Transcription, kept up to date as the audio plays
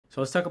So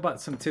let's talk about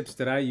some tips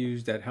that I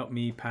use that helped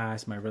me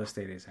pass my real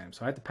estate exam.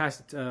 So I had to pass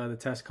the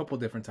test a couple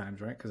different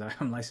times, right? Because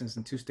I'm licensed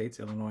in 2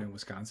 states, Illinois and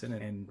Wisconsin,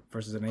 and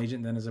versus an agent,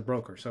 and then as a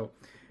broker. So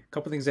a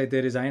couple things I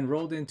did is I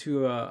enrolled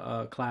into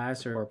a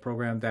class or a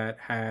program that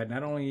had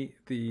not only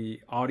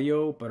the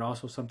audio, but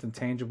also something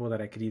tangible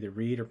that I could either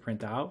read or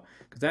print out,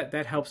 because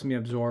that helps me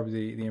absorb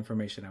the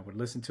information. I would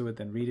listen to it,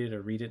 then read it,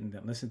 or read it and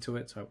then listen to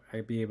it, so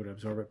I'd be able to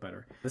absorb it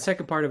better. The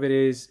second part of it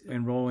is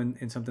enroll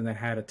in something that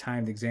had a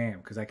timed exam,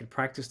 because I could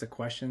practice the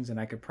questions and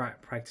I could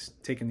practice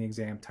taking the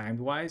exam timed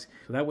wise.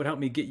 So that would help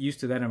me get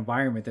used to that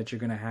environment that you're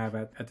going to have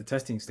at the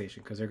testing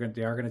station, because they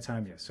are going to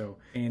time you. So,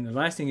 and the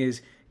last thing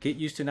is get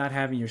used to not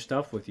having your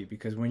stuff with you,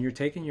 because when you're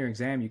taking your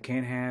exam, you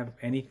can't have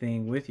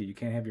anything with you. You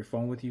can't have your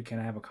phone with you. You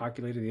can't have a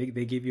calculator.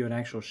 They give you an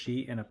actual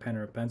sheet and a pen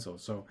or a pencil.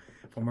 So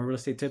for more real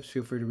estate tips,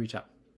 feel free to reach out.